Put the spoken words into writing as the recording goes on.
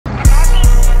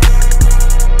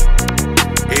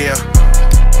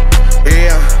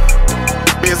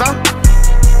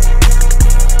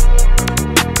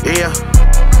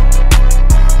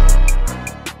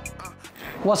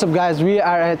What's up guys, we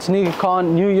are at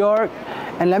SneakerCon New York,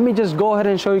 and let me just go ahead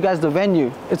and show you guys the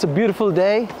venue. It's a beautiful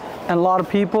day and a lot of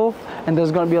people, and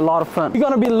there's gonna be a lot of fun. We're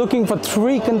gonna be looking for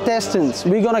 3 contestants.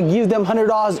 We're gonna give them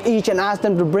 $100 each and ask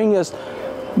them to bring us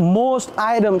most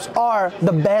items or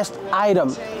the best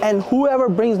item. And whoever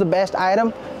brings the best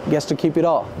item gets to keep it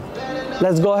all.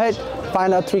 Let's go ahead,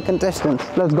 find out 3 contestants.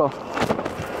 Let's go.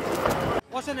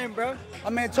 What's your name, bro?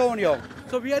 I'm Antonio.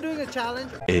 So we are doing a challenge.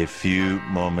 A few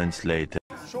moments later.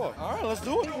 Sure. All right, let's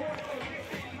do it.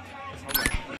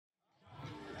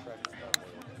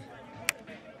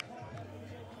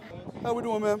 How we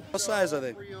doing, man? What size are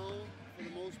they? Pre-owned, for the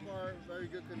most part, very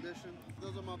good condition.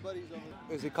 Those are my buddies over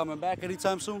there. Is he coming back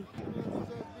anytime soon?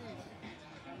 Those are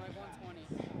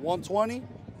these. 120?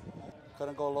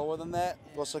 Couldn't go lower than that?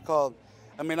 What's it called?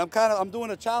 I mean, I'm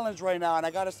doing a challenge right now, and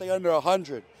I gotta stay under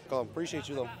 100. Appreciate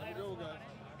you though.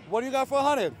 What do you got for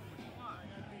 100?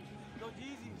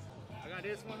 I got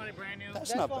this 100 brand new.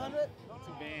 That's not bad. 400?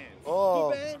 2 bands.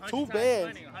 Oh, 2 2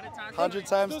 bands. 100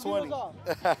 times 20.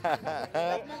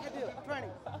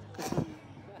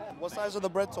 What size are the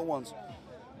Bretto ones?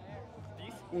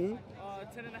 These? Mm-hmm.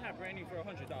 10 and a half brand new for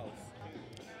 $100.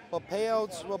 Well,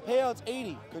 payouts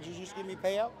 80. Could you just give me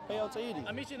payout? Payouts 80.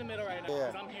 I'll meet you in the middle right now Yeah.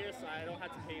 because I'm here, so I don't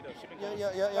have to pay the shipping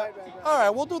Yeah. costs. All right,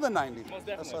 we'll do the 90. Most That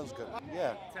definitely. sounds good.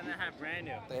 Yeah. 10 and a half brand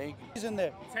new. Thank you. He's in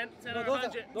there. 10 or those are-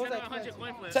 100, those 10 are or 100 expensive.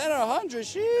 coin flips. 10 or 100.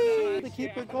 Sheesh. To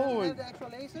keep it going. The extra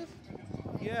laces?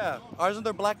 Yeah. Aren't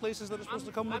there black laces that are supposed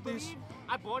to come I with these? believe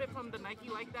I bought it from the Nike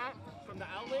like that, from the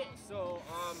outlet, so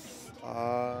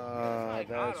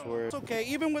That's where it's okay.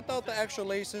 Even without the extra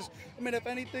laces, I mean, if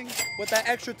anything, with that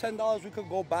extra $10, we could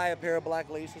go buy a pair of black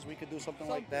laces. We could do something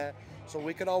like that. So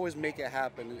we could always make it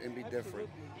happen and be different.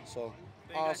 So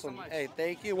Thank you guys so awesome. much. Hey,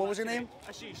 thank you. What was your name?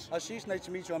 Ashish. Ashish. Nice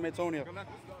to meet you. I'm Antonio.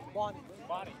 Bonnie.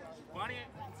 Bonnie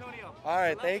Antonio. All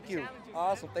right, Good luck thank with the you. challenges,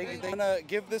 Awesome, man. thank you. I'm gonna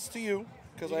give this to you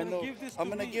because I You're gonna know give this I'm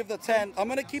to gonna me? give the 10. I'm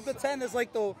gonna keep the 10 as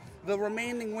like the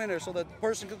remaining winner, so the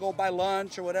person could go buy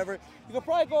lunch or whatever. You could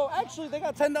probably go. Actually, they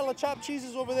got $10 chopped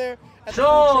cheeses over there. At the food truck,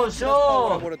 so that's probably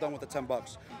what I would have done with the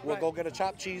 $10. We'll go get a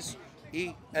chopped cheese,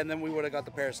 eat, and then we would have got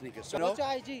the pair of sneakers. So, What's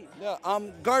your IG? yeah,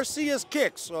 Garcia's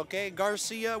Kicks. Okay,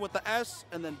 Garcia with the S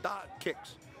and then dot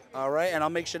Kicks. All right, and I'll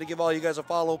make sure to give all you guys a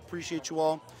follow. Appreciate you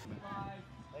all.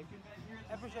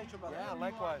 I appreciate you, brother. Yeah,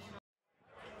 likewise.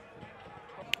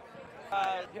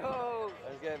 Yo,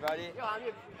 that's good, buddy. Yo, I'm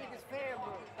your biggest fan,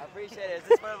 bro. I appreciate it. Is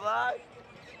this for the vlog?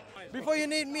 Before you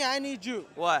need me, I need you.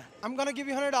 What? I'm gonna give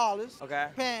you $100. Okay.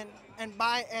 Pen and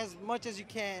buy as much as you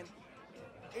can.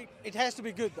 It has to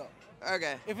be good though.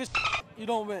 Okay. If it's you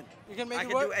don't win. You can make I it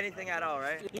can work. do anything at all,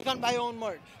 right? You can buy your own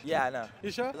merch. Yeah, I know.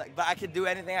 You sure? Like, but I can do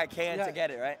anything I can Yeah. to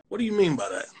get it, right? What do you mean by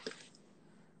that?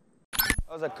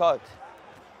 That was a cut.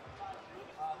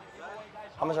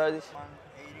 How much are these?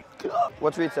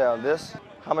 What's retail? This?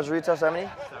 How much retail? 70?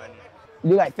 70.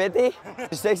 You like 50?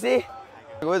 60?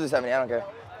 What is it, 70? I don't care.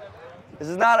 This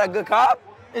is not a good cop?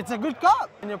 It's a good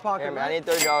cup in your pocket. Here, man, I right?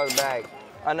 need $30 back.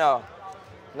 I know.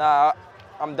 Nah,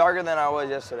 I'm darker than I was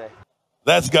yesterday.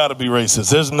 That's got to be racist.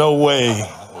 There's no way.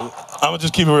 I'm gonna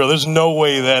just keep it real. There's no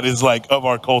way that is like of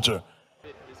our culture.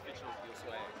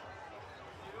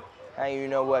 How you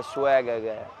know what swag I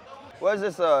got? What is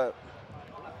this, a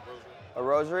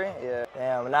rosary? Yeah.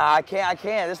 Damn, nah, I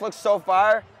can't. This looks so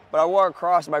fire, but I wore a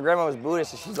cross. My grandma was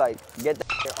Buddhist, and she's like, get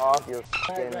that shit off your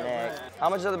fucking neck. How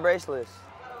much are the bracelets?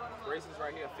 Bracelets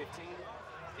right here are 15.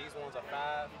 These ones are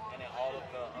 5, and then all of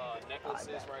the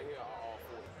necklaces right here are all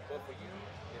 40. But for you,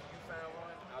 if you found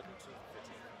one, I'll do 2 for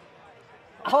 15.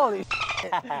 Holy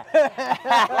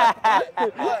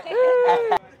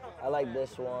I like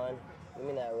this one. Give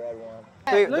me that red one.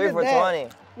 Hey, Three look for at that. 20.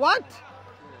 What?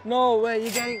 No way,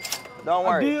 you're getting Don't a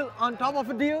worry. deal on top of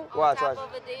a deal? Watch. Top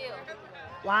of a deal.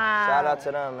 Wow. Shout out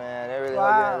to them, man. They're really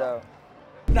Wow. hooking it up.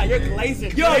 Now you're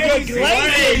glazing. Yo, you're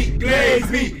glazing.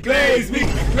 Glaze me. You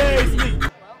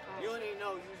don't even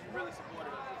know you really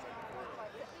supported us.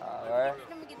 All right.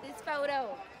 Let me get this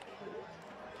photo.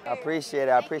 I appreciate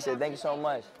it. Thank you so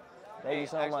much. Thank you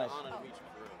so much.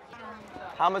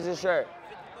 How much is this shirt?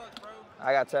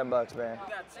 I got $10, man.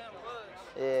 You got $10.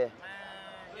 Yeah. Man,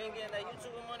 you ain't getting that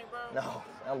YouTuber money, bro? No,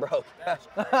 I'm broke.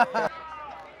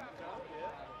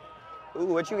 Ooh,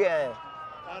 what you getting?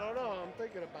 I don't know. I'm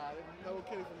thinking about it. No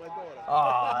kidding for my daughter.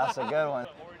 Oh, that's a good one.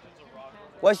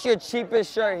 What's your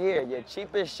cheapest shirt here? Your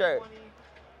cheapest shirt? The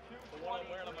one I'm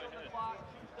wearing on my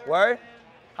head. Word?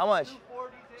 How much? Check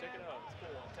it out. It's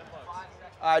cool.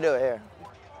 $10. I'll do it here.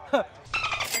 See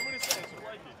what it says. You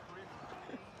like it.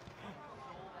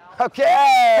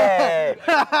 Okay.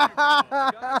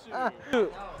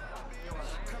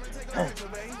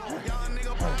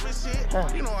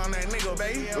 You know I'm that nigga,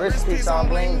 baby. Wrist piece on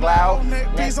bling blow.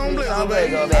 Neck piece on blizzle,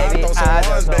 baby. I throw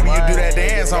some ones, baby. You do that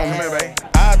dance on me, baby.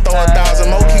 I throw 1,000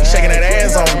 more, keep shaking that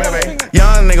ass on me, baby.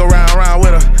 Young nigga round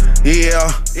with her. Yeah.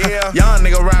 Young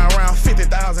nigga round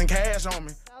 50,000 cash on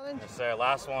me. Yes, sir.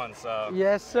 Last one. So.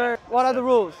 Yes, sir. What are the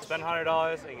rules? Spend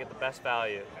 $100 and get the best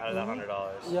value out of that $100.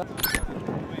 Yep. Let's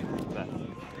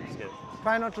get it.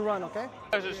 Try not to run, okay?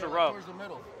 There's just a rope. Towards the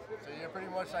middle. So you're pretty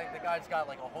much like, the guy's got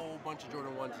like a whole bunch of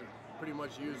Jordan 1s pretty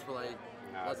much used for like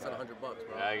less than $100 bucks,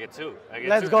 bro. I get two.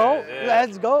 Let's go. Yeah.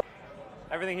 Let's go.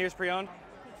 Everything here is pre-owned.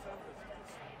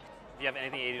 Do you have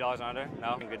anything $80 and under?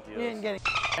 No? Good deals. You ain't getting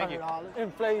Thank you. $100.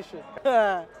 Inflation.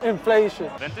 Inflation.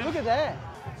 Vintage? Look at that.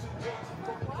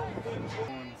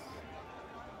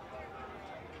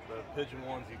 The pigeon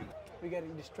ones you can. We're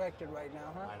getting distracted right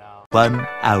now, huh? I know. 1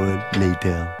 hour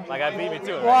later. My guy beat me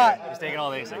to it. What? Right? He's taking all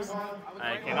the ASICs.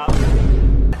 I cannot.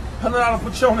 $100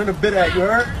 put you on in the bid at, you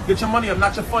heard? Get your money up,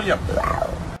 not your funny up.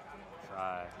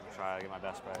 Try to get my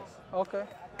best price. Okay.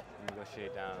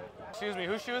 Negotiate down. Excuse me,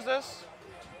 whose shoe is this?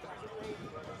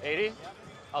 80?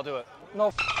 I'll do it.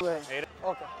 No way. 80?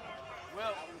 Okay.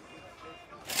 Will.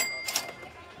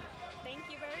 Thank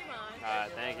you very much. All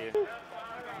right, thank you. Thank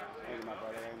you, my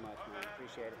brother, very much, man.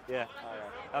 Appreciate it. Yeah. All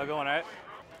right. Have a good one, all right?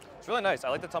 It's really nice. I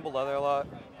like the tumble leather a lot.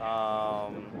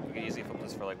 You can easily flip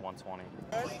this for like 120.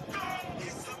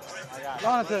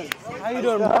 Jonathan, how you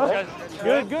doing, bro?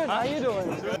 Good. How you doing?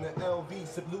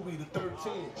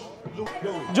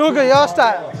 Juga, your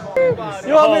style.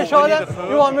 You want me to show them?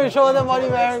 You want me to show them what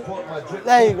you're wearing?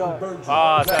 There you go.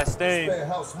 Ah, it's that stain.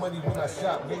 All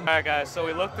right, guys. So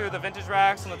we looked through the vintage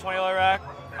racks and the $20 rack.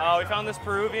 We found this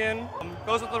Peruvian.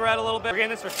 Goes with the red a little bit. We're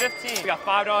getting this for 15. We got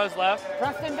 $5 left.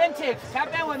 Preston Vintage.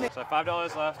 Tap that one. So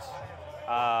 $5 left.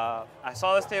 I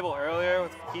saw this table earlier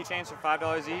with keychains for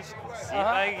 $5 each. See if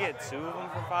I can get 2 of them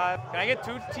for $5. Can I get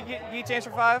 2 keychains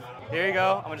for $5? Here you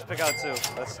go. I'm gonna just pick out 2.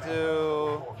 Let's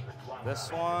do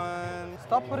this one.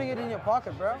 Stop putting it in your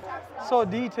pocket, bro. So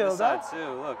detailed, This side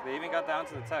too. Look, they even got down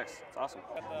to the text. It's awesome.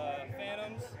 Got the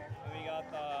Phantoms. And we got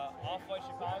the Off-White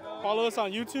Chicago. Follow us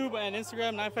on YouTube and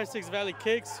Instagram, 956 Valley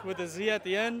Kicks with a Z at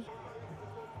the end.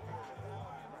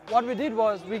 What we did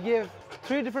was we give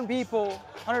 3 different people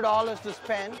 $100 to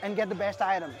spend and get the best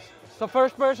items. So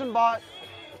first person bought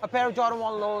a pair of Jordan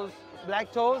 1 Lows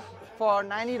black toes for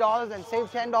 $90 and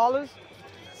saved $10.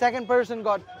 Second person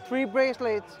got 3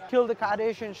 bracelets, Kill the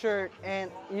Kardashian shirt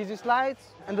and Easy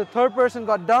Slides. And the third person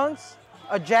got dunks,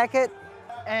 a jacket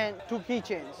and 2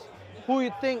 keychains. Who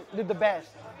you think did the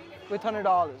best with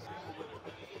 $100?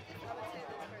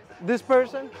 This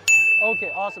person?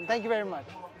 Okay, awesome. Thank you very much.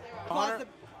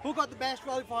 Who got the best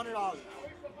value for $100?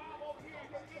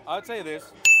 I'd say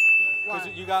this, because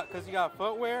you got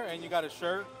footwear and you got a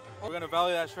shirt. We're gonna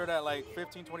value that shirt at like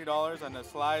 $15, $20, and the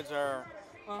slides are,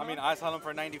 I mean, I sell them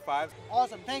for $95.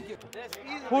 Awesome, thank you.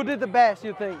 Who did the best,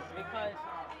 you think? Because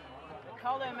the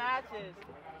color matches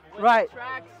with Right. the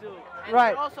tracksuit. And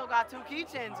Right. you also got 2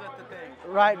 keychains with the thing.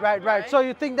 Right. So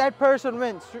you think that person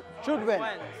wins, should win?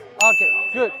 Wins. Okay,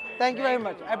 good. Thank you very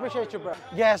much. I appreciate you, bro.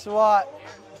 Guess what?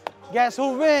 Guess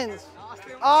who wins?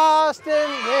 Austin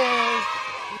wins.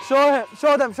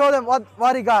 Show them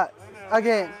what he got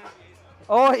again.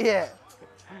 Oh yeah.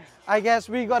 I guess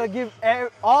we gotta give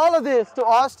all of this to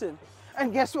Austin.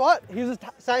 And guess what? He's a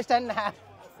size 10.5.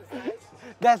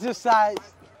 That's his size.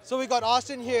 So we got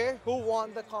Austin here who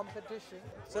won the competition.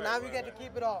 So now we get to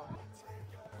keep it all.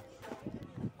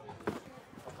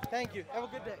 Thank you. Have a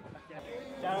good day.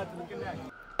 Shout out to the Connect.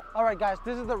 Alright guys,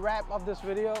 this is the wrap of this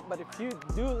video, but if you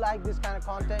do like this kind of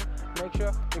content, make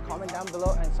sure you comment down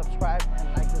below and subscribe and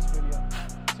like this video.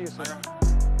 See you soon.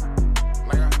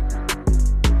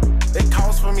 It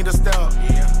costs for me to step.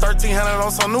 1,300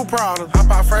 on some new products. Hop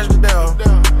out fresh to death.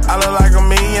 I look like $1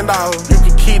 million.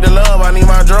 You can keep the love, I need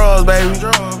my drugs, baby.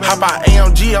 Hop out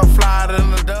AMG, I'm fly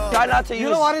in the dub. Try not to use. You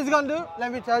know what he's gonna do?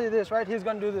 Let me tell you this, right? He's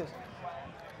gonna do this.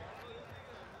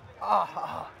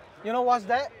 You know what's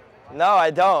that? No,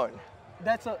 I don't.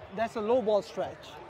 That's a low ball stretch.